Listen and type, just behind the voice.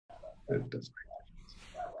It does.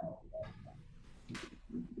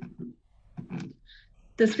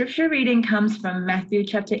 The scripture reading comes from Matthew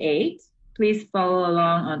chapter 8. Please follow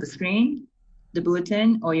along on the screen, the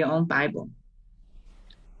bulletin, or your own Bible.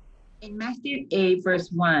 In Matthew 8,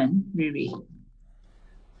 verse 1, we read,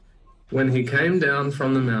 When he came down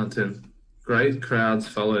from the mountain, great crowds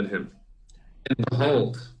followed him. And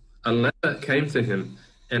behold, a leper came to him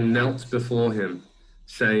and knelt before him,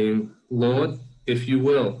 saying, Lord, if you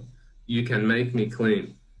will, you can make me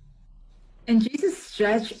clean. And Jesus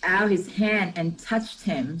stretched out his hand and touched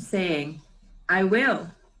him, saying, I will,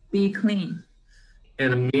 be clean.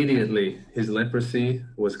 And immediately his leprosy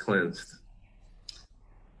was cleansed.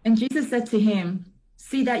 And Jesus said to him,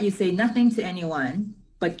 see that you say nothing to anyone,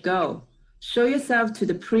 but go, show yourself to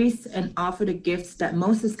the priests and offer the gifts that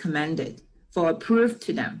Moses commanded, for a proof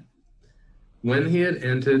to them. When he had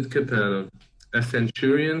entered Capernaum, a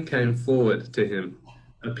centurion came forward to him,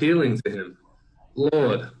 appealing to him,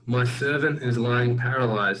 Lord, my servant is lying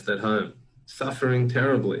paralyzed at home, suffering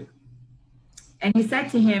terribly. And he said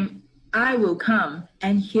to him, I will come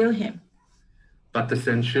and heal him. But the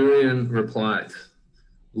centurion replied,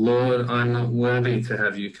 Lord, I am not worthy to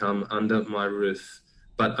have you come under my roof,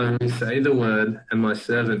 but only say the word, and my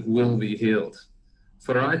servant will be healed.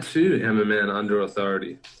 For I too am a man under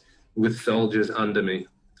authority, with soldiers under me.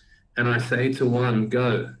 And I say to one,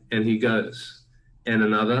 go, and he goes, and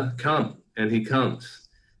another, come, and he comes,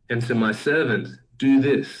 and to my servant, do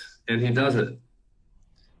this, and he does it.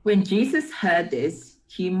 When Jesus heard this,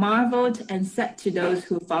 he marveled and said to those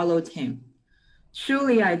who followed him,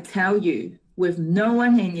 truly I tell you, with no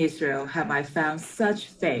one in Israel have I found such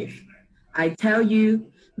faith. I tell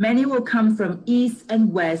you, many will come from east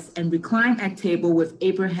and west and recline at table with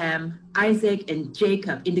Abraham, Isaac, and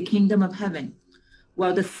Jacob in the kingdom of heaven,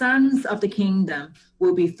 while the sons of the kingdom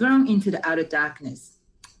will be thrown into the outer darkness.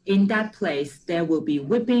 In that place there will be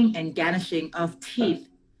weeping and gnashing of teeth.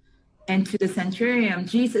 And to the centurion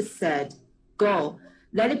Jesus said, go,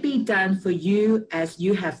 let it be done for you as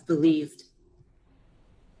you have believed.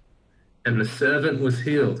 And the servant was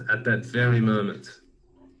healed at that very moment.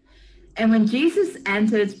 And when Jesus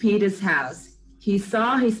entered Peter's house, he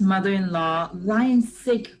saw his mother-in-law lying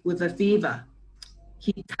sick with a fever.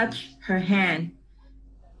 He touched her hand,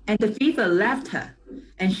 and the fever left her,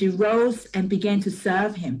 and she rose and began to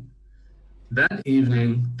serve him. That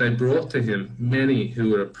evening they brought to him many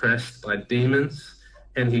who were oppressed by demons,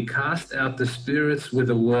 and he cast out the spirits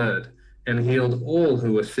with a word and healed all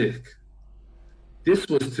who were sick. This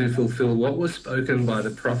was to fulfill what was spoken by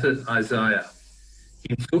the prophet Isaiah.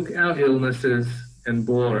 He took our illnesses and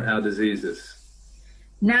bore our diseases.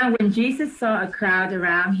 Now when Jesus saw a crowd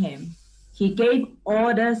around him, he gave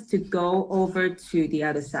orders to go over to the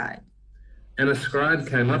other side. And a scribe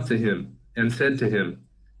came up to him and said to him,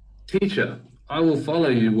 Teacher, I will follow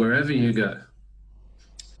you wherever you go.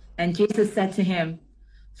 And Jesus said to him,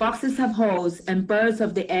 foxes have holes and birds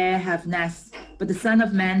of the air have nests, but the Son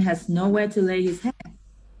of Man has nowhere to lay his head.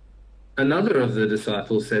 Another of the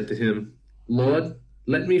disciples said to him, Lord,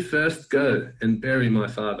 let me first go and bury my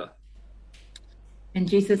father. And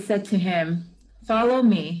Jesus said to him, follow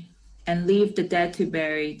me and leave the dead to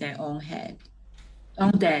bury their own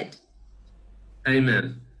dead.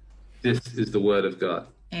 Amen. This is the word of God.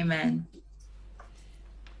 Amen.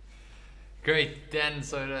 Great, Dan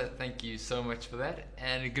Soda, thank you so much for that.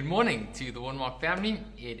 And good morning to the One Mark family.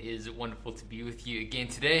 It is wonderful to be with you again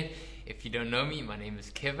today. If you don't know me, my name is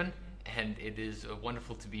Kevin, and it is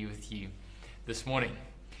wonderful to be with you this morning.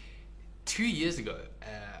 2 years ago,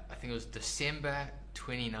 I think it was December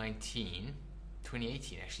 2018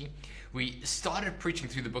 actually, we started preaching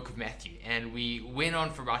through the book of Matthew, and we went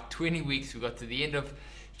on for about 20 weeks. We got to the end of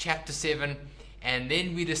chapter 7, and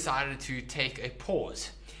then we decided to take a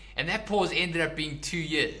pause. And that pause ended up being 2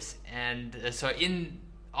 years. And so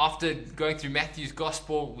after going through Matthew's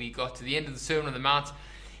gospel, we got to the end of the Sermon on the Mount,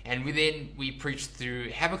 and we preached through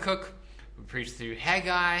Habakkuk, we preached through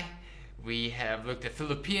Haggai, we have looked at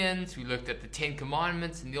Philippians, we looked at the Ten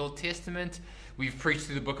Commandments in the Old Testament, we've preached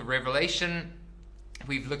through the book of Revelation,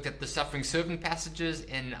 we've looked at the suffering servant passages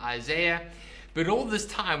in Isaiah. But all this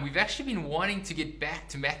time, we've actually been wanting to get back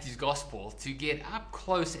to Matthew's gospel, to get up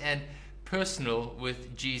close and personal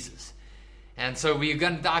with Jesus. And so we're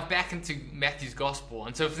going to dive back into Matthew's gospel.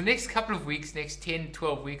 And so for the next couple of weeks, next 10,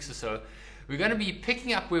 12 weeks or so, we're going to be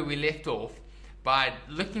picking up where we left off by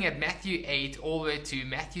looking at Matthew 8 all the way to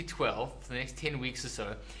Matthew 12 for the next 10 weeks or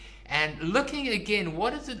so, and looking again,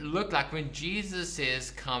 what does it look like when Jesus says,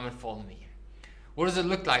 come and follow me? What does it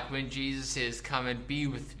look like when Jesus says, come and be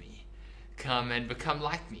with me? Come and become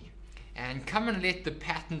like me? and come and let the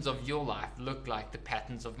patterns of your life look like the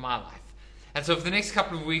patterns of my life. And so for the next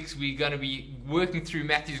couple of weeks, we're going to be working through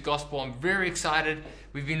Matthew's Gospel. I'm very excited.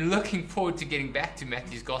 We've been looking forward to getting back to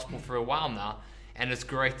Matthew's Gospel for a while now, and it's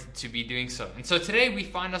great to be doing so. And so today we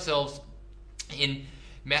find ourselves in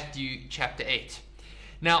Matthew chapter 8.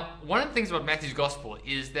 Now, one of the things about Matthew's Gospel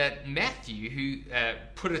is that Matthew, who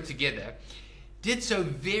put it together, did so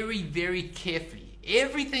very, very carefully.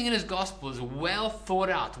 Everything in his Gospel is well thought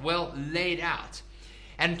out, well laid out.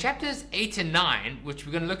 And chapters 8 and 9, which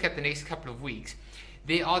we're going to look at the next couple of weeks,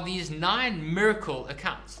 there are these 9 miracle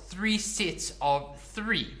accounts, 3 sets of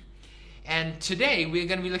 3. And today we're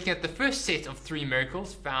going to be looking at the first set of 3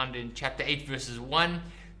 miracles found in chapter 8 verses 1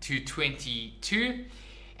 to 22.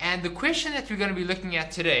 And the question that we're going to be looking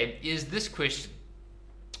at today is this question.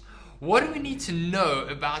 What do we need to know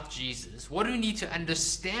about Jesus? What do we need to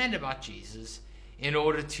understand about Jesus in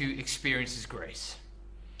order to experience His grace?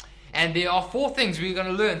 And there are 4 things we're going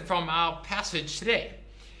to learn from our passage today.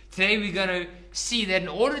 Today we're going to see that in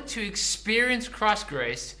order to experience Christ's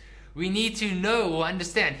grace, we need to know or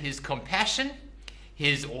understand His compassion,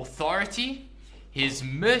 His authority, His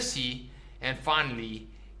mercy, and finally,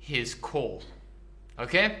 His call.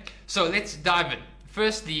 Okay? So let's dive in.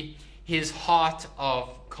 Firstly, His heart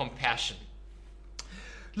of compassion.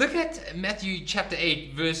 Look at Matthew chapter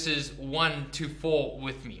 8, verses 1 to 4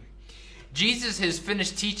 with me. Jesus has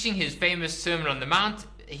finished teaching His famous Sermon on the Mount.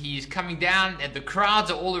 He's coming down and the crowds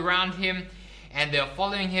are all around Him and they're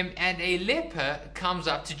following Him, and a leper comes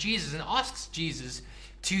up to Jesus and asks Jesus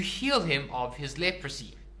to heal him of his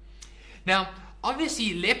leprosy. Now,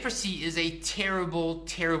 obviously, leprosy is a terrible,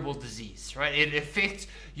 terrible disease, right? It affects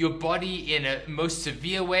your body in a most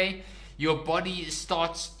severe way. Your body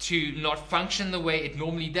starts to not function the way it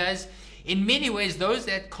normally does. In many ways, those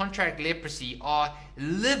that contract leprosy are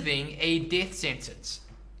living a death sentence.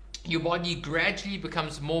 Your body gradually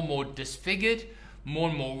becomes more and more disfigured, more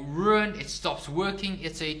and more ruined. It stops working.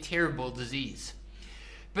 It's a terrible disease.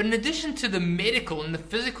 But in addition to the medical and the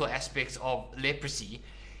physical aspects of leprosy,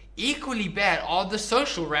 equally bad are the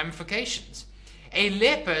social ramifications. A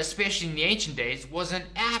leper, especially in the ancient days, was an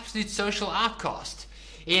absolute social outcast.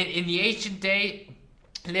 In the ancient day,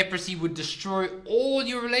 leprosy would destroy all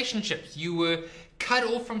your relationships. You were cut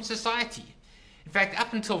off from society. In fact,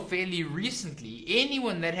 up until fairly recently,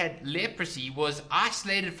 anyone that had leprosy was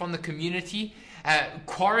isolated from the community,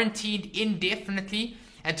 quarantined indefinitely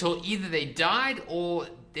until either they died or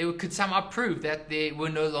they could somehow prove that they were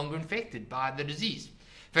no longer infected by the disease.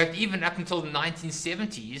 In fact, even up until the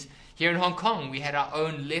 1970s, here in Hong Kong, we had our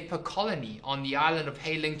own leper colony on the island of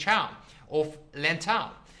Hei Ling Chau, off Lantau.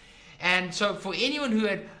 And so for anyone who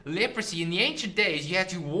had leprosy in the ancient days, you had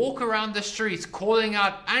to walk around the streets calling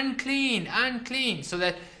out, unclean, unclean, so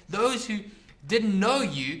that those who didn't know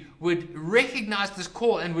you would recognize this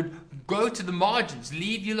call and would go to the margins,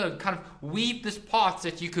 leave you alone, kind of weave this path so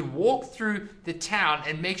that you could walk through the town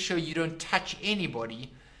and make sure you don't touch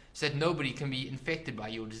anybody so that nobody can be infected by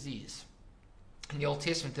your disease. In the Old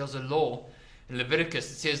Testament, there's a law in Leviticus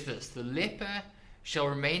that says this: the leper shall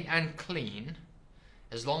remain unclean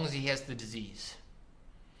as long as he has the disease.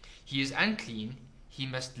 He is unclean, he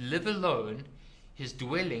must live alone, his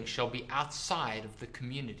dwelling shall be outside of the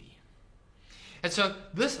community. And so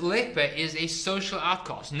this leper is a social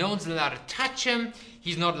outcast. No one's allowed to touch him,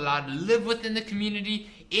 he's not allowed to live within the community.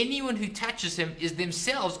 Anyone who touches him is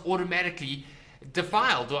themselves automatically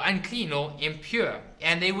defiled or unclean or impure,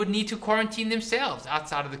 and they would need to quarantine themselves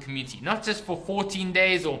outside of the community, not just for 14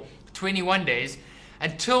 days or 21 days,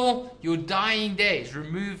 until your dying days,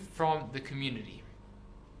 removed from the community.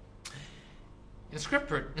 In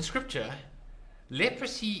scripture,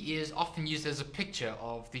 leprosy is often used as a picture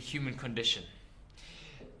of the human condition.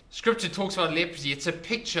 Scripture talks about leprosy. It's a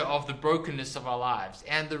picture of the brokenness of our lives.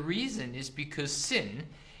 And the reason is because sin,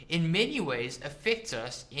 in many ways, affects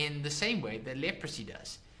us in the same way that leprosy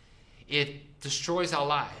does. It destroys our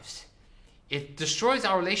lives. It destroys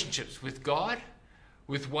our relationships with God,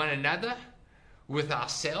 with one another, with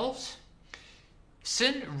ourselves.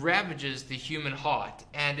 Sin ravages the human heart,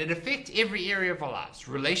 and it affects every area of our lives,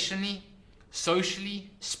 relationally, socially,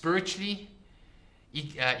 spiritually,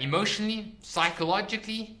 emotionally,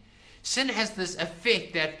 psychologically. Sin has this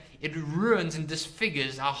effect that it ruins and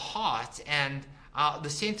disfigures our heart and the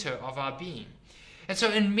center of our being. And so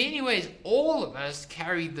in many ways, all of us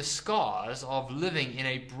carry the scars of living in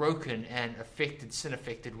a broken and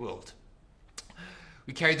sin-affected world.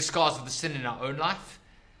 We carry the scars of the sin in our own life.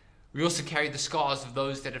 We also carry the scars of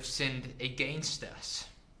those that have sinned against us.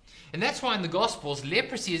 And that's why in the Gospels,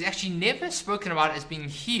 leprosy is actually never spoken about as being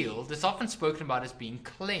healed. It's often spoken about as being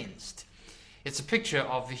cleansed. It's a picture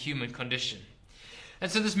of the human condition.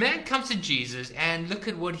 And so this man comes to Jesus, and look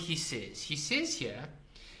at what he says. He says here,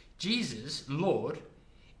 Jesus, Lord,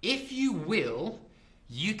 if you will,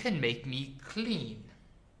 you can make me clean.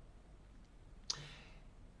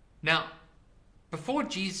 Now, before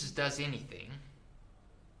Jesus does anything,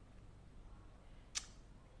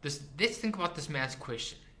 let's think about this man's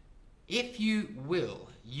question. If you will,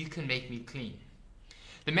 you can make me clean.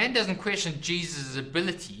 The man doesn't question Jesus'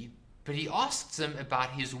 ability, but he asks him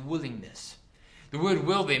about his willingness. The word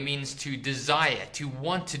will there means to desire, to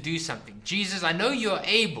want to do something. Jesus, I know you're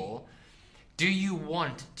able. Do you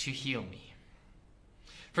want to heal me?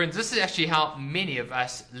 Friends, this is actually how many of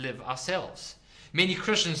us live ourselves. Many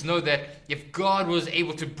Christians know that if God was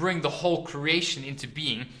able to bring the whole creation into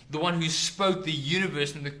being, the one who spoke the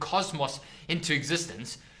universe and the cosmos into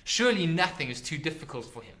existence, surely nothing is too difficult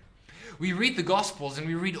for him. We read the Gospels and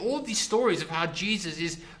we read all these stories of how Jesus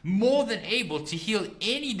is more than able to heal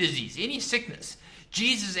any disease, any sickness.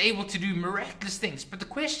 Jesus is able to do miraculous things. But the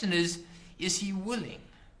question is he willing?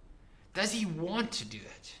 Does he want to do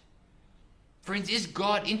it? Friends, is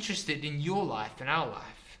God interested in your life and our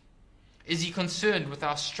life? Is he concerned with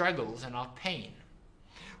our struggles and our pain?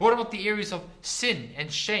 What about the areas of sin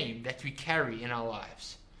and shame that we carry in our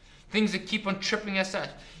lives? Things that keep on tripping us up.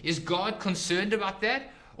 Is God concerned about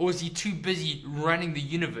that? Or is he too busy running the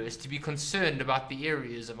universe to be concerned about the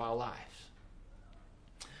areas of our lives?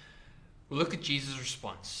 Well, look at Jesus'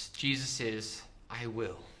 response. Jesus says, I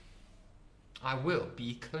will. I will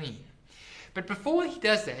be clean. But before he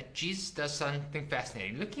does that, Jesus does something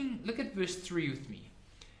fascinating. Look at verse 3 with me.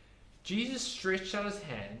 Jesus stretched out his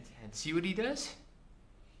hand, and see what he does?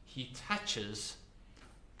 He touches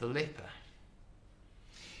the leper.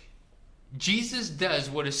 Jesus does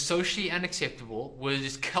what is socially unacceptable, what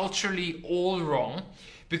is culturally all wrong,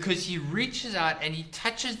 because he reaches out and he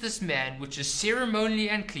touches this man, which is ceremonially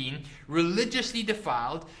unclean, religiously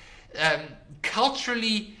defiled,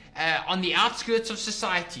 culturally on the outskirts of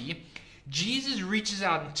society. Jesus reaches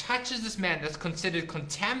out and touches this man that's considered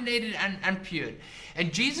contaminated and impure.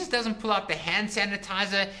 And Jesus doesn't pull out the hand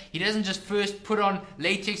sanitizer. He doesn't just first put on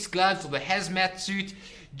latex gloves or the hazmat suit.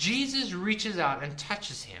 Jesus reaches out and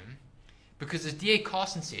touches him because, as D.A.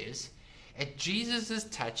 Carson says, at Jesus'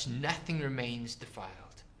 touch, nothing remains defiled.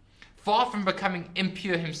 Far from becoming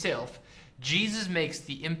impure himself, Jesus makes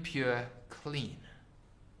the impure clean.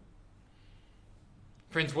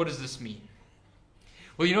 Friends, what does this mean?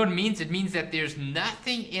 Well, you know what it means? It means that there's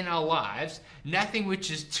nothing in our lives, nothing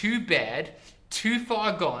which is too bad, too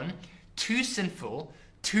far gone, too sinful,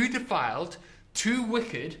 too defiled, too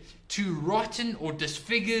wicked, too rotten or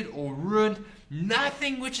disfigured or ruined,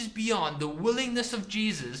 nothing which is beyond the willingness of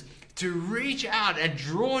Jesus to reach out and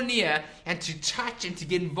draw near and to touch and to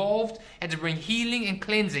get involved and to bring healing and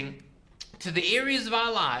cleansing to the areas of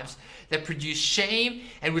our lives that produce shame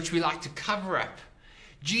and which we like to cover up.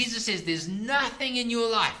 Jesus says there's nothing in your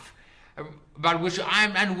life about which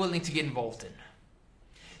I'm unwilling to get involved in.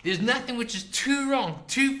 There's nothing which is too wrong,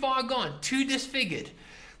 too far gone, too disfigured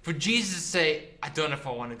for Jesus to say, I don't know if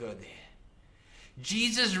I want to go there.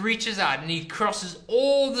 Jesus reaches out and he crosses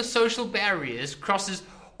all the social barriers, crosses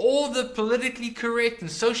all the politically correct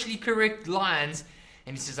and socially correct lines,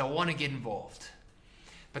 and he says, I want to get involved.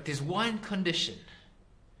 But there's one condition.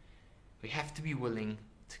 We have to be willing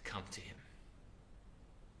to come to him.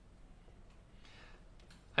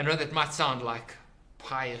 I know that might sound like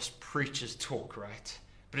pious preachers talk, right?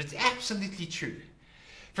 But it's absolutely true.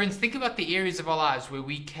 Friends, think about the areas of our lives where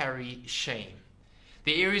we carry shame.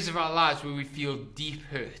 The areas of our lives where we feel deep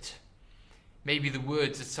hurt. Maybe the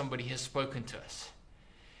words that somebody has spoken to us.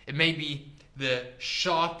 It may be the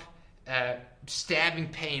sharp, stabbing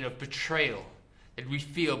pain of betrayal that we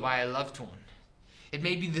feel by a loved one. It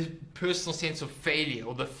may be the personal sense of failure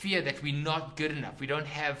or the fear that we're not good enough. We don't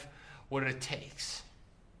have what it takes.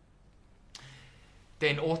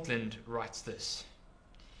 Dan Ortland writes this.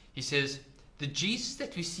 He says, the Jesus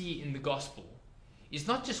that we see in the gospel is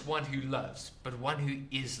not just one who loves, but one who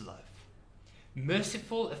is love.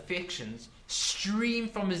 Merciful affections stream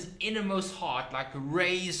from his innermost heart like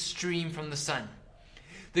rays stream from the sun.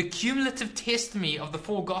 The cumulative testimony of the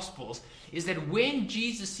four gospels is that when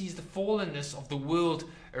Jesus sees the fallenness of the world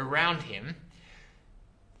around him,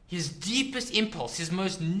 his deepest impulse, his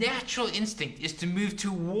most natural instinct is to move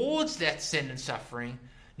towards that sin and suffering,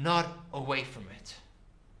 not away from it.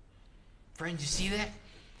 Friends, you see that?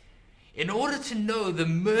 In order to know the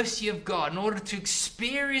mercy of God, in order to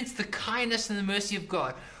experience the kindness and the mercy of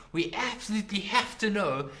God, we absolutely have to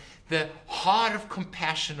know the heart of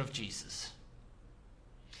compassion of Jesus.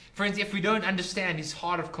 Friends, if we don't understand his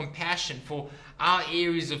heart of compassion for our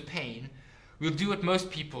areas of pain, we'll do what most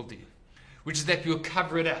people do, which is that we'll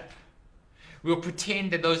cover it up. We'll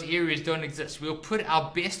pretend that those areas don't exist. We'll put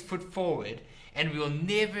our best foot forward, and we'll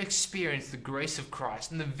never experience the grace of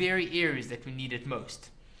Christ in the very areas that we need it most.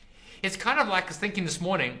 It's kind of like I was thinking this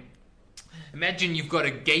morning, imagine you've got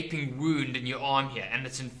a gaping wound in your arm here, and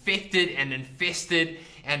it's infected and infested,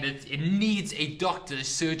 and it needs a doctor's,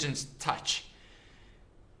 surgeon's touch.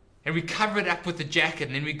 And we cover it up with a jacket,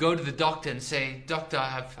 and then we go to the doctor and say, "Doctor,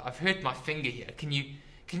 I've hurt my finger here. Can you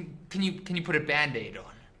put a Band-Aid on?"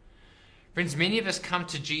 Friends, many of us come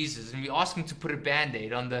to Jesus and we ask him to put a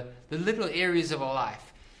Band-Aid on the little areas of our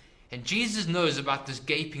life. And Jesus knows about this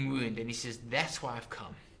gaping wound, and he says, "That's why I've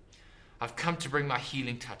come. I've come to bring my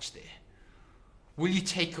healing touch there. Will you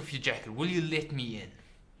take off your jacket? Will you let me in?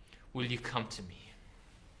 Will you come to me?"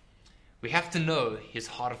 We have to know his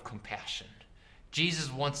heart of compassion.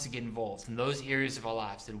 Jesus wants to get involved in those areas of our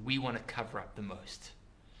lives that we want to cover up the most.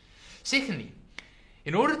 Secondly,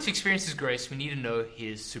 in order to experience his grace, we need to know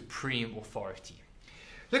his supreme authority.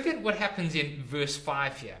 Look at what happens in verse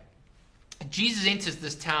 5 here. Jesus enters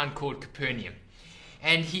this town called Capernaum,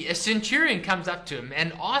 and a centurion comes up to him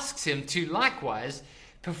and asks him to likewise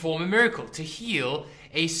perform a miracle, to heal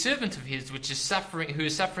a servant of his who is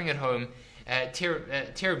suffering at home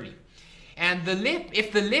terribly. And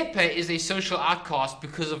if the leper is a social outcast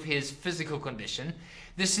because of his physical condition,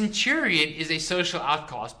 the centurion is a social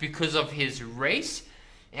outcast because of his race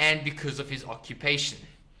and because of his occupation.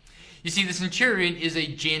 You see, the centurion is a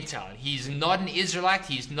Gentile. He's not an Israelite.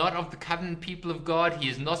 He's not of the covenant people of God. He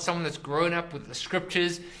is not someone that's grown up with the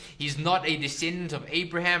scriptures. He's not a descendant of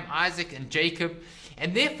Abraham, Isaac, and Jacob.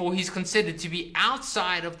 And therefore, he's considered to be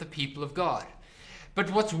outside of the people of God. But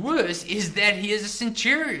what's worse is that he is a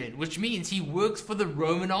centurion, which means he works for the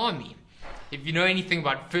Roman army. If you know anything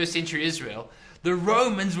about first century Israel, the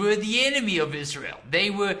Romans were the enemy of Israel. They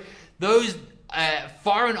were those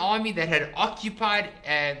foreign army that had occupied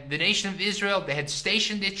the nation of Israel. They had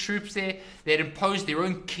stationed their troops there. They had imposed their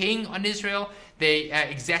own king on Israel. They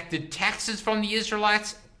exacted taxes from the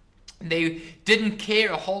Israelites. They didn't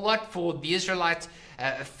care a whole lot for the Israelites'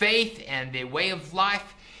 faith and their way of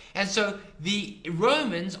life. And so the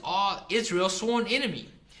Romans are Israel's sworn enemy.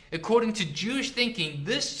 According to Jewish thinking,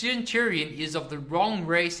 this centurion is of the wrong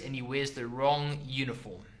race and he wears the wrong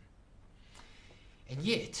uniform. And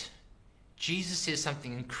yet, Jesus says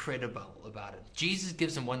something incredible about it. Jesus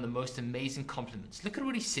gives him one of the most amazing compliments. Look at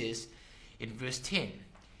what he says in verse 10. He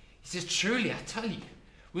says, "Truly, I tell you,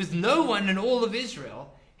 with no one in all of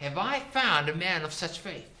Israel have I found a man of such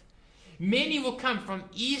faith. Many will come from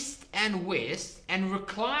east and west and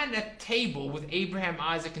recline at table with Abraham,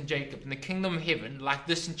 Isaac, and Jacob in the kingdom of heaven, like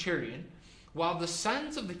this centurion, while the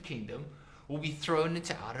sons of the kingdom will be thrown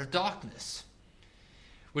into outer darkness."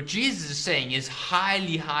 What Jesus is saying is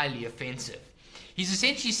highly, highly offensive. He's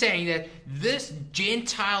essentially saying that this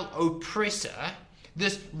Gentile oppressor,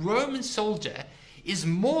 this Roman soldier, is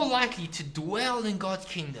more likely to dwell in God's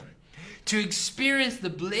kingdom, to experience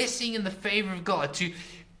the blessing and the favor of God, to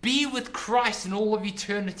be with Christ in all of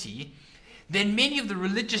eternity, than many of the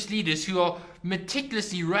religious leaders who are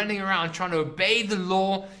meticulously running around trying to obey the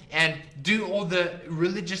law and do all the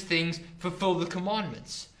religious things, fulfill the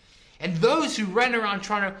commandments. And those who run around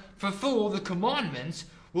trying to fulfill all the commandments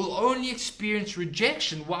will only experience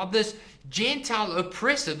rejection, while this Gentile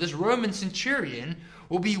oppressor, this Roman centurion,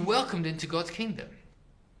 will be welcomed into God's kingdom.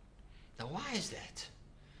 Now, why is that?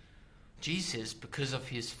 Jesus says, because of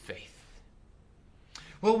his faith.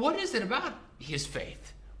 Well, what is it about his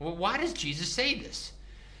faith? Well, why does Jesus say this?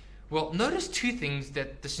 Well, notice two things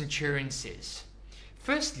that the centurion says.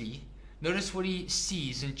 Firstly, notice what he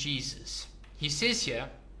sees in Jesus. He says here,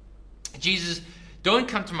 "Jesus, don't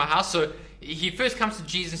come to my house." So he first comes to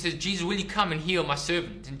Jesus and says, "Jesus, will you come and heal my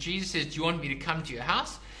servant?" And Jesus says, "Do you want me to come to your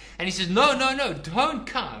house?" And he says, No, don't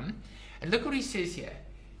come. And look what he says here.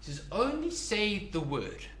 He says, "Only say the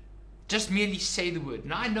word." Just merely say the word,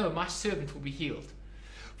 "And I know my servant will be healed.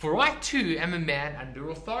 For I too am a man under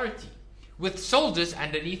authority, with soldiers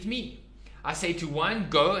underneath me. I say to one,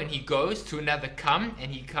 go, and he goes, to another, come,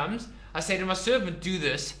 and he comes. I say to my servant, do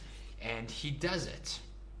this, and he does it."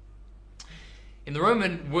 In the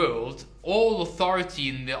Roman world, all authority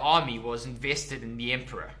in the army was invested in the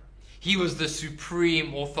emperor. He was the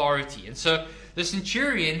supreme authority. And so the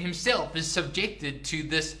centurion himself is subjected to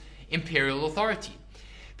this imperial authority.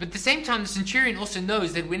 But at the same time, the centurion also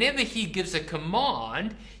knows that whenever he gives a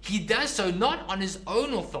command, he does so not on his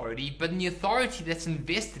own authority, but in the authority that's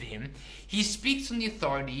invested in him. He speaks on the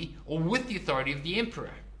authority, or with the authority of the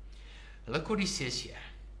emperor. Look what he says here.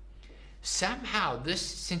 Somehow this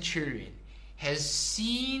centurion has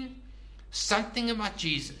seen something about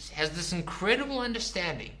Jesus has this incredible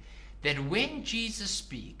understanding that when Jesus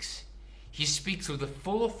speaks, he speaks with the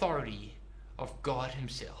full authority of God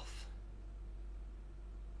himself.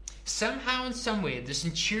 Somehow and somewhere, the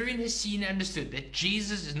centurion has seen and understood that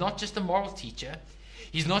Jesus is not just a moral teacher,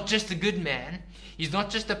 he's not just a good man, he's not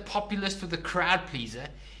just a populist with a crowd pleaser,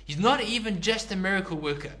 he's not even just a miracle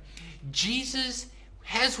worker. Jesus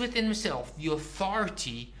has within himself the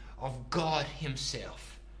authority of God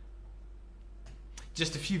himself.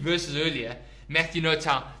 Just a few verses earlier, Matthew notes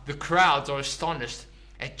how the crowds are astonished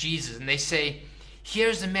at Jesus, and they say,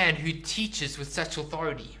 "Here's a man who teaches with such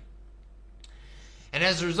authority." And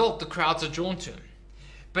as a result, the crowds are drawn to him.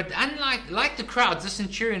 But unlike the crowds, the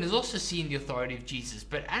centurion has also seen the authority of Jesus.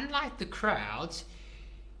 But unlike the crowds,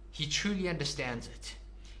 he truly understands it.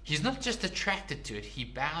 He's not just attracted to it, he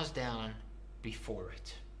bows down before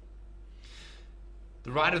it.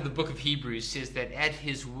 The writer of the book of Hebrews says that at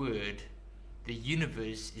his word, the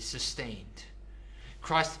universe is sustained.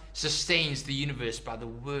 Christ sustains the universe by the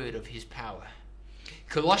word of his power.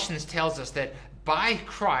 Colossians tells us that by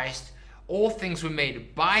Christ, all things were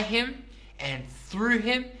made by him and through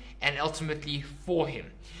him and ultimately for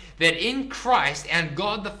him. That in Christ and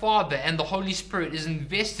God the Father and the Holy Spirit is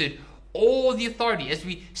invested all the authority. As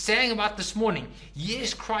we sang about this morning,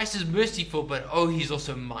 yes, Christ is merciful, but oh, he's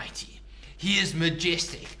also mighty. He is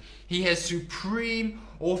majestic. He has supreme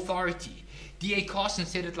authority. D.A. Carson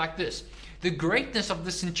said it like this: the greatness of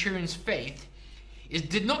the centurion's faith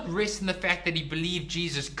did not rest in the fact that he believed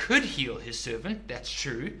Jesus could heal his servant. That's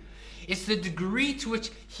true. It's the degree to which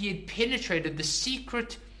he had penetrated the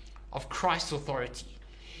secret of Christ's authority.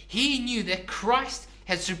 He knew that Christ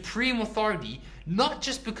had supreme authority, not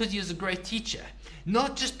just because he was a great teacher,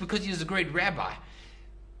 not just because he was a great rabbi,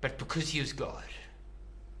 but because he was God.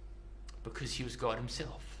 Because he was God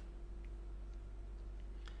himself.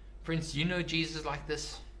 Friends, do you know Jesus like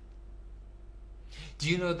this? Do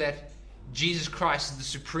you know that Jesus Christ is the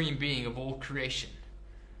supreme being of all creation?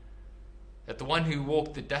 That the one who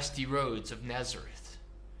walked the dusty roads of Nazareth,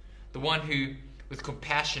 the one who with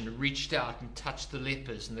compassion reached out and touched the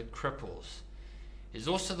lepers and the cripples, is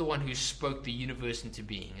also the one who spoke the universe into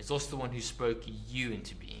being, is also the one who spoke you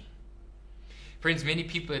into being. Friends, many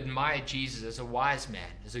people admire Jesus as a wise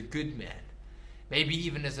man, as a good man, maybe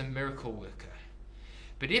even as a miracle worker.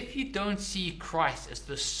 But if you don't see Christ as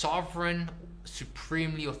the sovereign,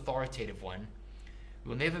 supremely authoritative one,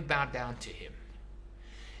 we'll never bow down to him.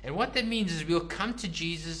 And what that means is we'll come to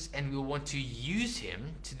Jesus and we'll want to use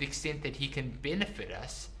him to the extent that he can benefit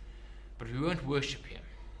us, but we won't worship him.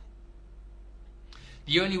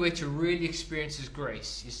 The only way to really experience his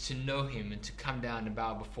grace is to know him and to come down and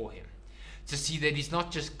bow before him. To see that he's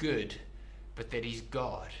not just good, but that he's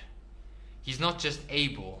God. He's not just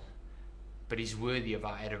able, but he's worthy of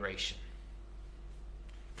our adoration.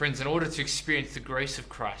 Friends, in order to experience the grace of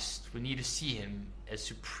Christ, we need to see him as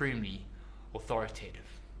supremely authoritative.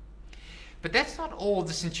 But that's not all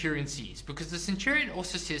the centurion sees, because the centurion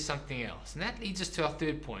also says something else. And that leads us to our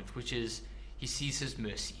third point, which is he sees his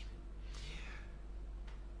mercy.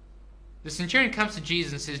 The centurion comes to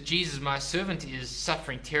Jesus and says, "Jesus, my servant is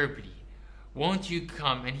suffering terribly. Won't you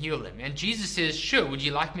come and heal him?" And Jesus says, "Sure, would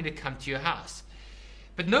you like me to come to your house?"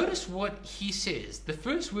 But notice what he says. The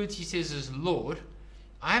first words he says is, "Lord,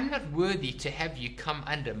 I am not worthy to have you come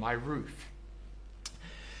under my roof."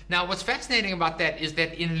 Now, what's fascinating about that is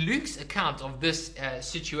that in Luke's account of this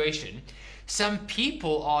situation, some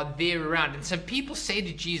people are there around, and some people say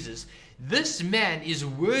to Jesus, "This man is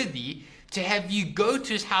worthy to have you go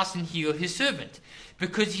to his house and heal his servant,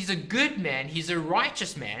 because he's a good man, he's a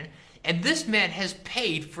righteous man, and this man has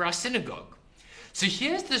paid for our synagogue." So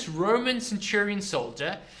here's this Roman centurion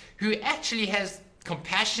soldier who actually has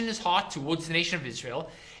compassion in his heart towards the nation of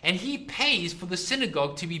Israel, and he pays for the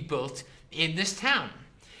synagogue to be built in this town.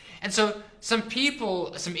 And so some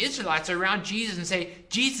people, some Israelites are around Jesus and say,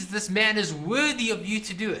 "Jesus, this man is worthy of you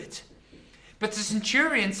to do it." But the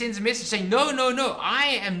centurion sends a message saying, no, I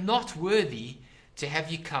am not worthy to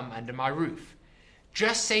have you come under my roof.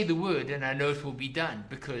 Just say the word and I know it will be done,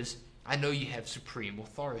 because I know you have supreme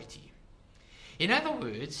authority. In other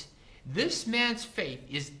words, this man's faith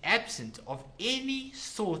is absent of any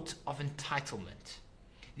sort of entitlement.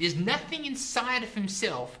 There's nothing inside of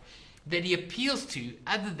himself that he appeals to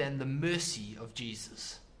other than the mercy of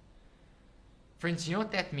Jesus. Friends, you know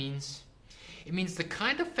what that means? It means the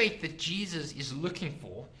kind of faith that Jesus is looking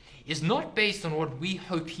for is not based on what we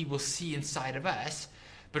hope he will see inside of us,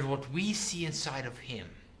 but what we see inside of him.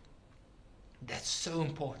 That's so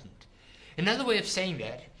important. Another way of saying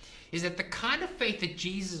that is that the kind of faith that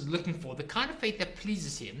Jesus is looking for, the kind of faith that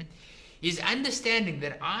pleases him, is understanding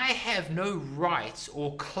that I have no rights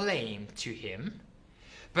or claim to him,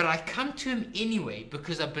 but I come to him anyway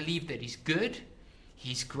because I believe that he's good,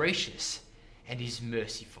 he's gracious, and he's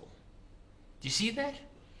merciful. Do you see that?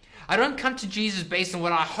 I don't come to Jesus based on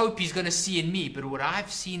what I hope he's going to see in me, but what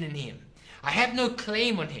I've seen in him. I have no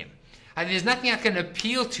claim on him. There's nothing I can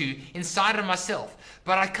appeal to inside of myself,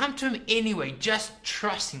 but I come to him anyway, just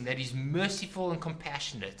trusting that he's merciful and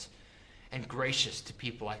compassionate and gracious to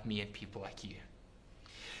people like me and people like you.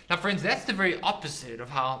 Now, friends, that's the very opposite of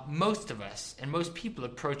how most of us and most people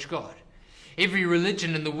approach God. Every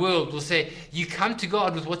religion in the world will say, you come to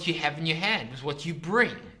God with what you have in your hand, with what you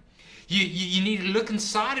bring. You need to look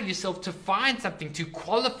inside of yourself to find something to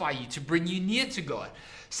qualify you, to bring you near to God.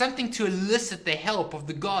 Something to elicit the help of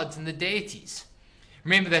the gods and the deities.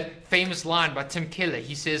 Remember that famous line by Tim Keller.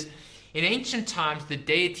 He says, in ancient times, the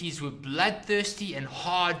deities were bloodthirsty and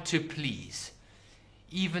hard to please.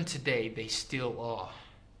 Even today, they still are.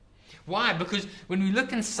 Why? Because when we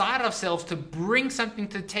look inside ourselves to bring something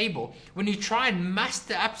to the table, when you try and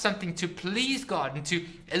muster up something to please God and to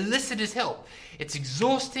elicit his help, it's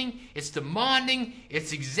exhausting, it's demanding,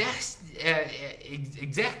 it's exacting,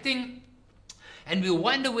 and we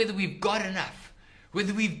wonder whether we've got enough,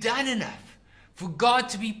 whether we've done enough for God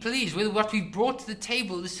to be pleased, whether what we've brought to the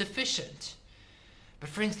table is sufficient. But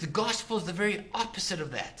friends, the gospel is the very opposite of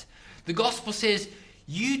that. The gospel says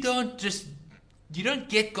you don't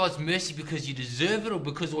get God's mercy because you deserve it or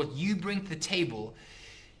because of what you bring to the table.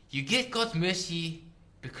 You get God's mercy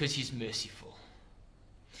because he's merciful.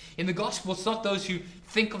 In the gospel, it's not those who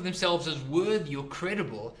think of themselves as worthy or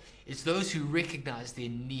credible. It's those who recognize their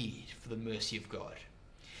need for the mercy of God.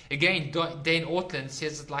 Again, Dane Ortland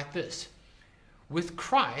says it like this. With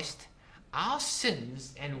Christ, our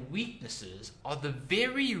sins and weaknesses are the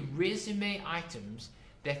very resume items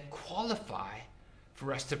that qualify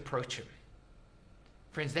for us to approach him.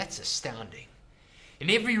 Friends, that's astounding. In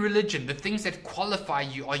every religion, the things that qualify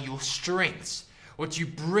you are your strengths, what you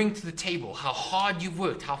bring to the table, how hard you've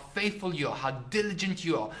worked, how faithful you are, how diligent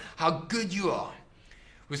you are, how good you are.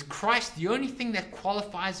 With Christ, the only thing that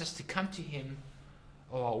qualifies us to come to him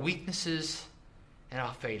are our weaknesses and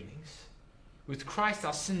our failings. With Christ,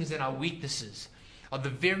 our sins and our weaknesses are the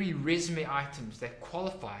very resume items that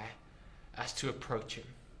qualify us to approach him.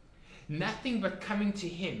 Nothing but coming to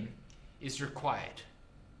him is required.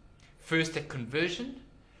 First at conversion,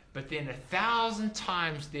 but then 1,000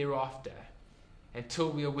 times thereafter,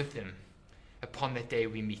 until we are with him upon that day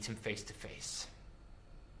we meet him face to face.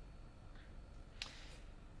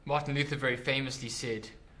 Martin Luther very famously said,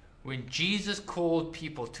 when Jesus called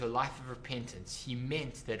people to a life of repentance, he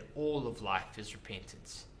meant that all of life is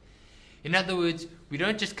repentance. In other words, we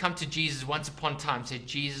don't just come to Jesus once upon a time and say,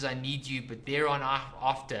 Jesus, I need you, but thereon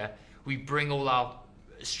after we bring all our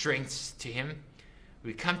strengths to him.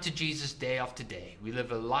 We come to Jesus day after day. We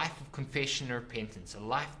live a life of confession and repentance, a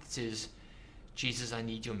life that says, Jesus, I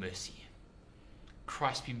need your mercy.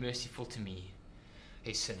 Christ, be merciful to me,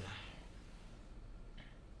 a sinner.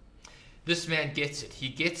 This man gets it. He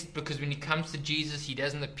gets it because when he comes to Jesus, he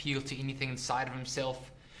doesn't appeal to anything inside of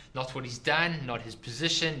himself, not what he's done, not his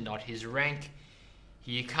position, not his rank.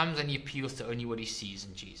 He comes and he appeals to only what he sees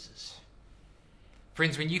in Jesus.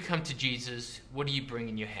 Friends, when you come to Jesus, what do you bring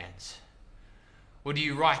in your hands? What do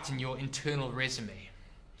you write in your internal resume?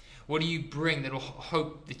 What do you bring that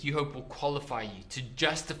you hope will qualify you to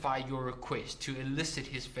justify your request, to elicit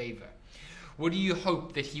his favor? What do you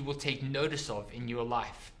hope that he will take notice of in your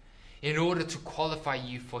life in order to qualify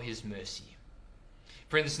you for his mercy?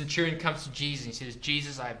 Friend, the centurion comes to Jesus and he says,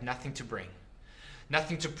 Jesus, I have nothing to bring,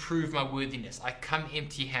 nothing to prove my worthiness. I come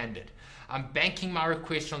empty-handed. I'm banking my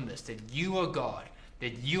request on this, that you are God,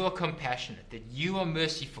 that you are compassionate, that you are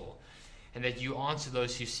merciful, and that you answer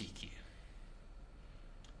those who seek you.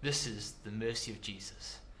 This is the mercy of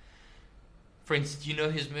Jesus. Friends, do you know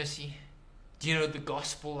his mercy? Do you know the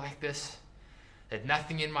gospel like this? That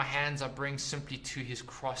nothing in my hands I bring, simply to his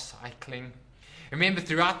cross I cling. Remember,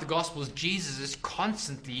 throughout the Gospels, Jesus is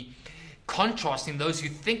constantly contrasting those who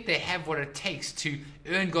think they have what it takes to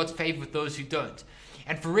earn God's favor with those who don't.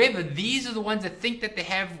 And forever, these are the ones that think that they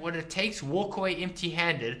have what it takes, walk away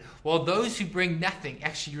empty-handed, while those who bring nothing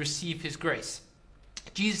actually receive his grace.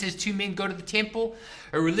 Jesus says two men go to the temple,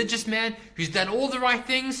 a religious man who's done all the right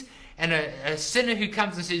things, and a sinner who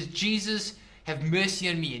comes and says, Jesus, have mercy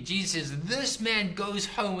on me. And Jesus says, this man goes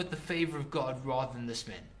home with the favor of God rather than this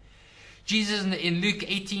man. Jesus, in Luke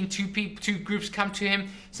 18, two groups come to him,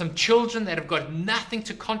 some children that have got nothing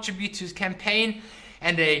to contribute to his campaign,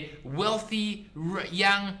 and a wealthy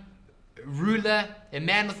young ruler, a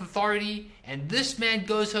man with authority, and this man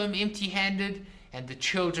goes home empty-handed, and the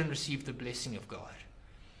children receive the blessing of God.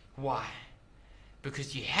 Why?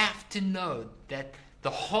 Because you have to know that the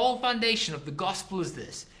whole foundation of the gospel is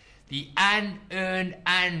this: the unearned,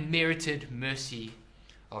 unmerited mercy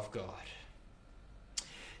of God.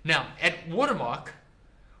 Now, at Watermark,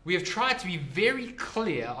 we have tried to be very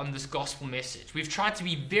clear on this gospel message. We've tried to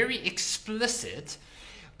be very explicit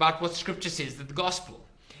about what Scripture says, that the gospel,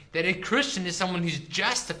 that a Christian is someone who's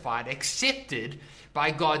justified, accepted by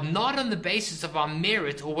God, not on the basis of our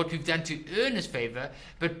merit or what we've done to earn His favor,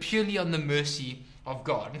 but purely on the mercy of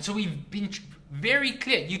God. And so we've been very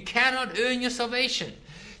clear: you cannot earn your salvation.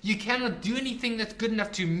 You cannot do anything that's good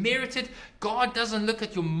enough to merit it. God doesn't look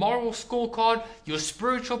at your moral scorecard, your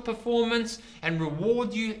spiritual performance, and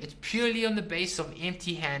reward you. It's purely on the basis of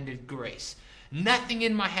empty-handed grace. Nothing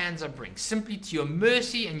in my hands I bring. Simply to your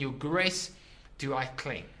mercy and your grace do I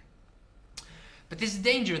cling. But there's a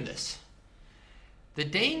danger in this. The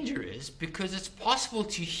danger is because it's possible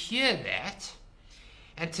to hear that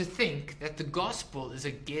and to think that the gospel is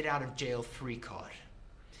a get-out-of-jail-free card.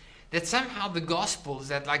 That somehow the gospel is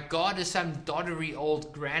that, like, God is some doddery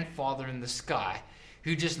old grandfather in the sky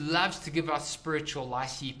who just loves to give out spiritual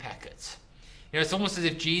licee packets. You know, it's almost as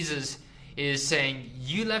if Jesus is saying,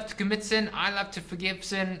 you love to commit sin, I love to forgive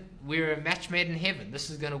sin, we're a match made in heaven. This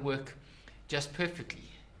is going to work just perfectly.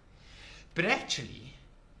 But actually,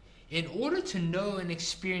 in order to know and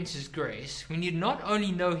experience His grace, we need not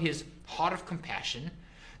only know His heart of compassion,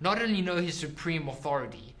 not only know His supreme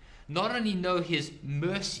authority, not only know His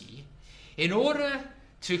mercy. In order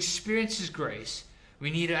to experience His grace, we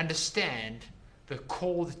need to understand the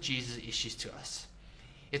call that Jesus issues to us.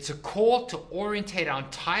 It's a call to orientate our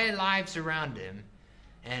entire lives around Him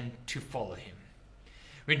and to follow Him.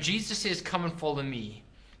 When Jesus says, come and follow me,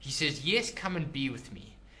 He says, yes, come and be with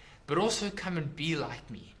me, but also come and be like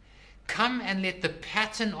me. Come and let the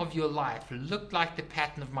pattern of your life look like the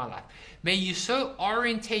pattern of my life. May you so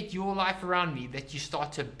orientate your life around me that you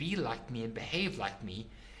start to be like me and behave like me.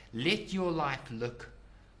 Let your life look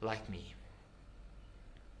like me.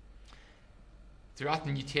 Throughout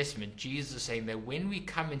the New Testament, Jesus is saying that when we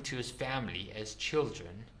come into His family as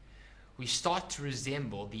children, we start to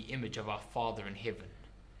resemble the image of our Father in heaven.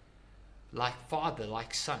 Like Father,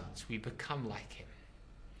 like sons, we become like Him.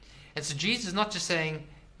 And so Jesus is not just saying,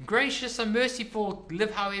 gracious and merciful,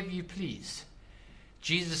 live however you please.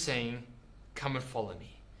 Jesus is saying, come and follow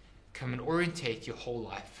me. Come and orientate your whole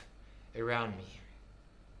life around me.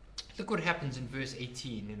 Look what happens in verse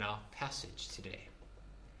 18 in our passage today.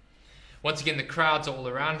 Once again, the crowds are all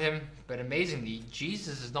around Him, but amazingly,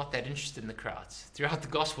 Jesus is not that interested in the crowds. Throughout the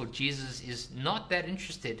gospel, Jesus is not that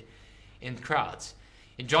interested in crowds.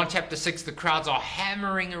 In John chapter 6, the crowds are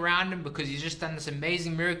hammering around Him because He's just done this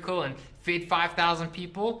amazing miracle and fed 5,000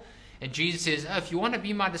 people. And Jesus says, oh, if you want to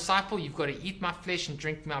be my disciple, you've got to eat my flesh and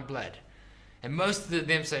drink my blood. And most of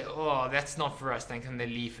them say, oh, that's not for us. Then they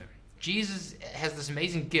leave Him. Jesus has this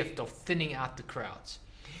amazing gift of thinning out the crowds.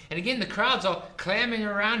 And again, the crowds are clamoring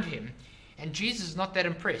around Him, and Jesus is not that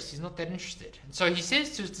impressed. He's not that interested. And so He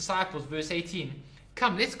says to His disciples, verse 18,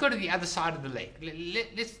 come, let's go to the other side of the lake.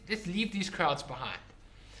 Let's leave these crowds behind.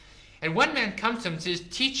 And one man comes to Him and says,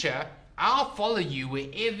 teacher, I'll follow you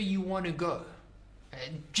wherever you want to go.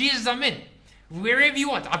 Jesus, I'm in. Wherever you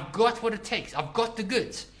want. I've got what it takes. I've got the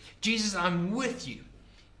goods. Jesus, I'm with you.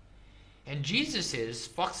 And Jesus says,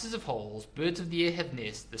 foxes have holes, birds of the air have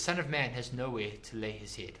nests, the Son of Man has nowhere to lay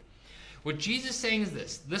His head. What Jesus is saying is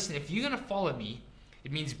this: listen, if you're going to follow me,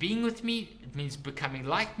 it means being with me, it means becoming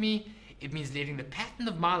like me, it means letting the pattern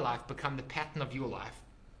of my life become the pattern of your life.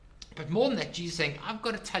 But more than that, Jesus is saying, I've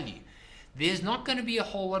got to tell you, there's not going to be a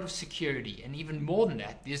whole lot of security, and even more than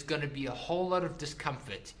that, there's going to be a whole lot of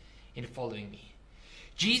discomfort in following me.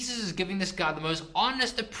 Jesus is giving this guy the most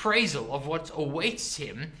honest appraisal of what awaits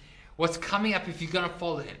him, what's coming up if you're going to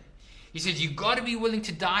follow Him. He says, you've got to be willing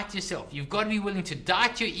to die to yourself. You've got to be willing to die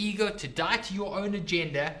to your ego, to die to your own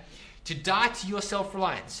agenda, to die to your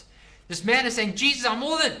self-reliance. This man is saying, Jesus, I'm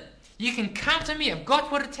all in. You can count on me. I've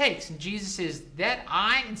got what it takes. And Jesus says, that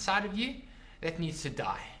I inside of you, that needs to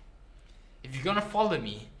die. If you're going to follow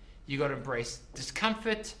me, you've got to embrace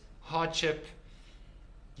discomfort, hardship.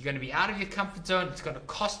 You're going to be out of your comfort zone. It's going to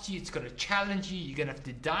cost you. It's going to challenge you. You're going to have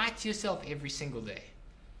to die to yourself every single day.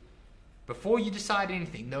 Before you decide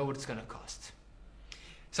anything, know what it's going to cost.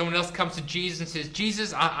 Someone else comes to Jesus and says,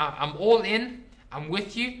 Jesus, I'm all in. I'm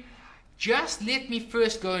with you. Just let me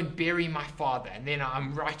first go and bury my father, and then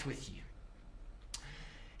I'm right with you.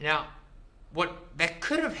 Now, what that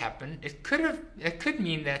could have happened, it could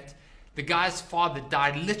mean that the guy's father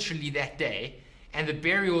died literally that day, and the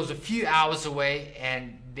burial was a few hours away,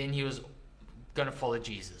 and then he was going to follow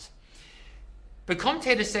Jesus. But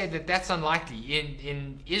commentators say that that's unlikely.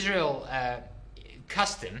 In Israel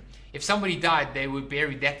custom, if somebody died, they were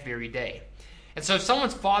buried that very day. And so if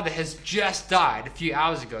someone's father has just died a few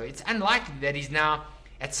hours ago, it's unlikely that he's now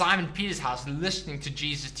at Simon Peter's house listening to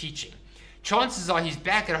Jesus teaching. Chances are he's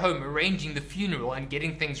back at home arranging the funeral and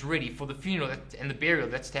getting things ready for the funeral and the burial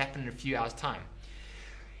that's to happen in a few hours' time.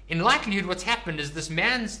 In likelihood, what's happened is this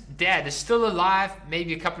man's dad is still alive,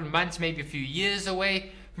 maybe a couple of months, maybe a few years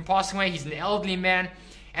away from passing away. He's an elderly man.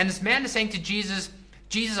 And this man is saying to Jesus,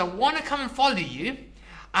 Jesus, I want to come and follow you.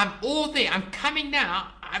 I'm all there. I'm coming now.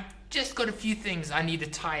 I've just got a few things I need to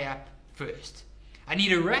tie up first. I need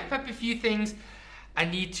to wrap up a few things. I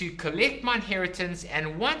need to collect my inheritance.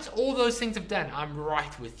 And once all those things have done, I'm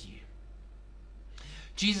right with you.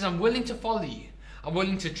 Jesus, I'm willing to follow you. I'm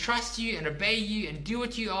willing to trust you and obey you and do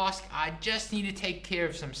what you ask. I just need to take care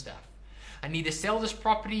of some stuff. I need to sell this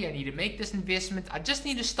property. I need to make this investment. I just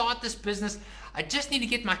need to start this business. I just need to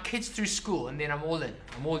get my kids through school, and then I'm all in.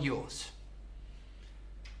 I'm all yours.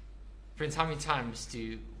 Friends, how many times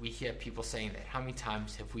do we hear people saying that? How many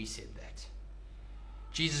times have we said that?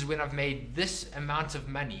 Jesus, when I've made this amount of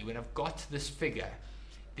money, when I've got to this figure,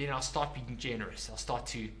 then I'll start being generous. I'll start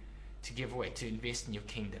to give away, to invest in your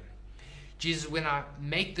kingdom. Jesus, when I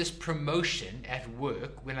make this promotion at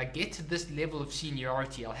work, when I get to this level of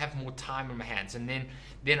seniority, I'll have more time on my hands, and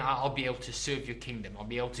then I'll be able to serve your kingdom. I'll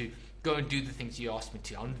be able to go and do the things you asked me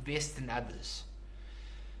to. I'll invest in others.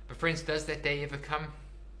 But friends, does that day ever come?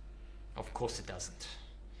 Of course it doesn't.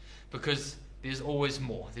 Because there's always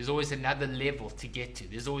more. There's always another level to get to.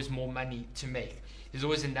 There's always more money to make. There's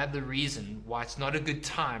always another reason why it's not a good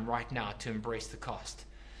time right now to embrace the cost.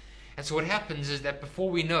 And so what happens is that before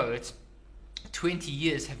we know it, 20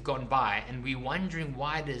 years have gone by, and we're wondering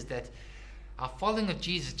why it is that our following of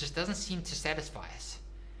Jesus just doesn't seem to satisfy us.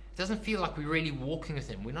 It doesn't feel like we're really walking with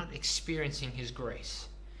him. We're not experiencing his grace.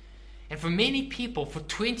 And for many people, for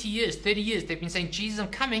 20 years, 30 years, they've been saying, Jesus, I'm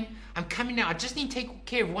coming now. I just need to take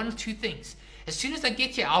care of one or two things. As soon as I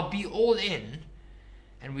get here, I'll be all in.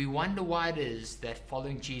 And we wonder why it is that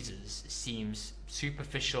following Jesus seems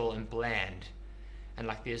superficial and bland and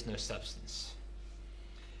like there's no substance.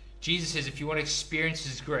 Jesus says if you want to experience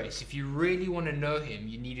his grace, if you really want to know him,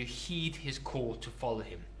 you need to heed his call to follow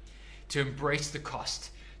him, to embrace the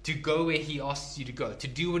cost, to go where he asks you to go, to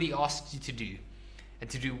do what he asks you to do, and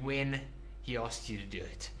to do when he asks you to do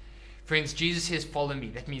it. Friends, Jesus says, follow me.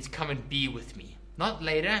 That means come and be with me. Not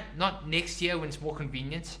later, not next year when it's more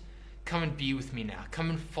convenient. Come and be with me now.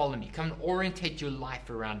 Come and follow me. Come and orientate your life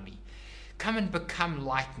around me. Come and become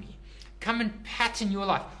like me. Come and pattern your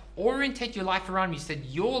life. Orientate your life around me so that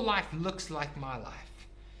your life looks like my life.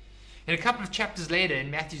 And a couple of chapters later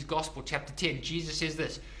in Matthew's Gospel, chapter 10, Jesus says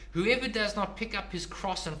this, whoever does not pick up his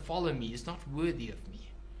cross and follow me is not worthy of me.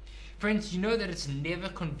 Friends, you know that it's never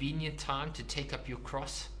convenient time to take up your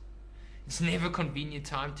cross? It's never convenient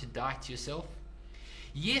time to die to yourself?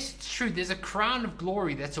 Yes, it's true, there's a crown of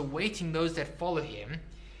glory that's awaiting those that follow him,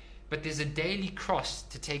 but there's a daily cross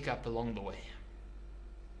to take up along the way.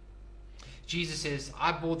 Jesus says,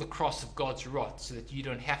 I bore the cross of God's wrath so that you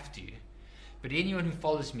don't have to. But anyone who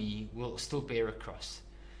follows me will still bear a cross.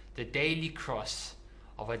 The daily cross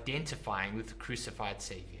of identifying with the crucified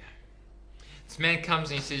Savior. This man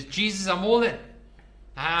comes and he says, Jesus, I'm all in.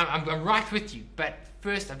 I'm right with you. But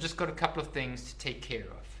first, I've just got a couple of things to take care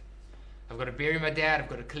of. I've got to bury my dad. I've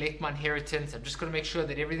got to collect my inheritance. I've just got to make sure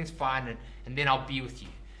that everything's fine. And then I'll be with you.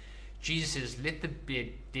 Jesus says, let the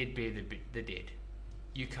dead bury the dead.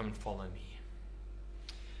 You come and follow me.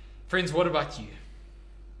 Friends, what about you?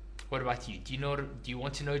 What about you? Do you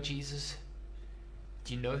want to know Jesus?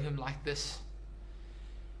 Do you know him like this?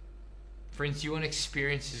 Friends, do you want to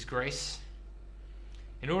experience his grace?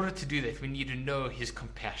 In order to do that, we need to know his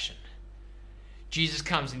compassion. Jesus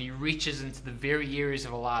comes and he reaches into the very areas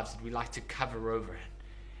of our lives that we like to cover over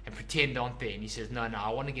and pretend aren't there. And he says, no,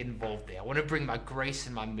 I want to get involved there. I want to bring my grace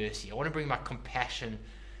and my mercy. I want to bring my compassion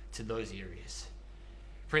to those areas.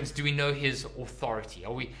 Friends, do we know his authority?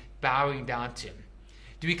 Are we bowing down to him?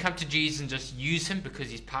 Do we come to Jesus and just use him because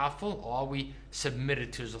he's powerful, or are we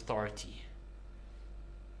submitted to his authority?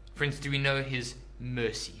 Friends, do we know his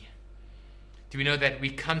mercy? Do we know that we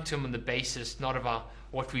come to him on the basis not of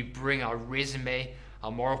what we bring, our resume,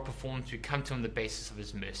 our moral performance? We come to him on the basis of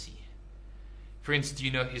his mercy. Friends, do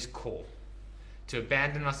you know his call? To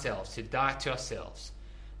abandon ourselves, to die to ourselves.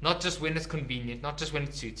 Not just when it's convenient, not just when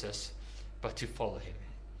it suits us, but to follow him.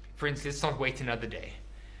 Friends, let's not wait another day.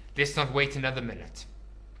 Let's not wait another minute.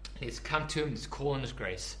 Let's come to him. Let's call on his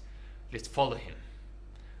grace. Let's follow him.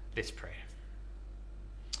 Let's pray.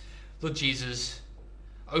 Lord Jesus,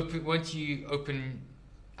 won't you open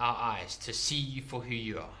our eyes to see you for who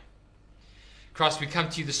you are. Christ, we come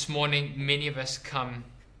to you this morning. Many of us come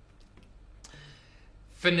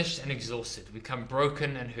finished and exhausted. We come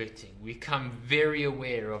broken and hurting. We come very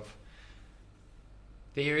aware of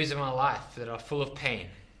the areas of our life that are full of pain.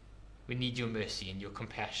 We need your mercy and your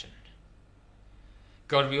compassion.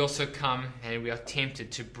 God, we also come and we are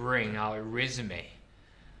tempted to bring our resume,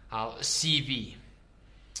 our CV.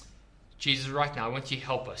 Jesus, right now, I want you to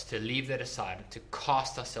help us to leave that aside and to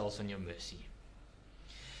cast ourselves on your mercy.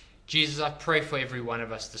 Jesus, I pray for every one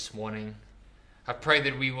of us this morning. I pray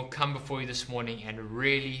that we will come before you this morning and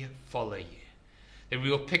really follow you. That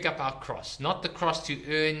we will pick up our cross, not the cross to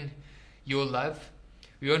earn your love.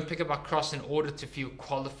 We won't pick up our cross in order to feel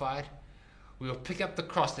qualified. We will pick up the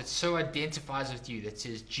cross that so identifies with you, that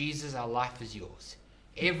says, Jesus, our life is yours.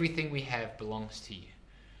 Everything we have belongs to you.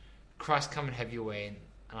 Christ, come and have your way in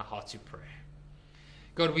our hearts, we pray.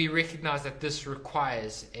 God, we recognize that this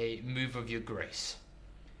requires a move of your grace.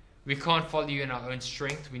 We can't follow you in our own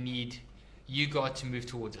strength. We need you, God, to move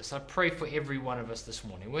towards us. I pray for every one of us this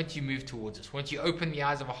morning. Won't you move towards us? Won't you open the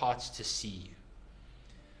eyes of our hearts to see you?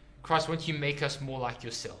 Christ, won't you make us more like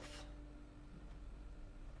yourself?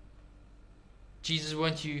 Jesus,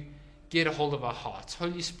 won't you get a hold of our hearts?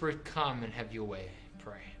 Holy Spirit, come and have your way,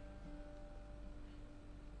 pray.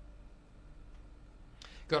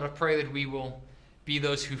 God, I pray that we will be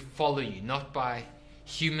those who follow you, not by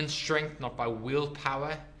human strength, not by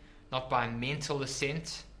willpower, not by mental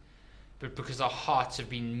assent, but because our hearts have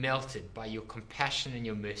been melted by your compassion and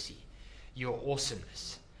your mercy, your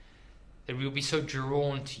awesomeness, that we will be so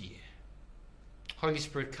drawn to you. Holy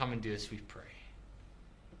Spirit, come and do this, we pray.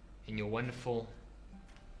 In your wonderful,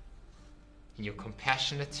 in your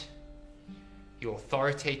compassionate, your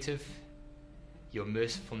authoritative, your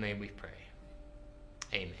merciful name we pray.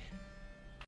 Amen.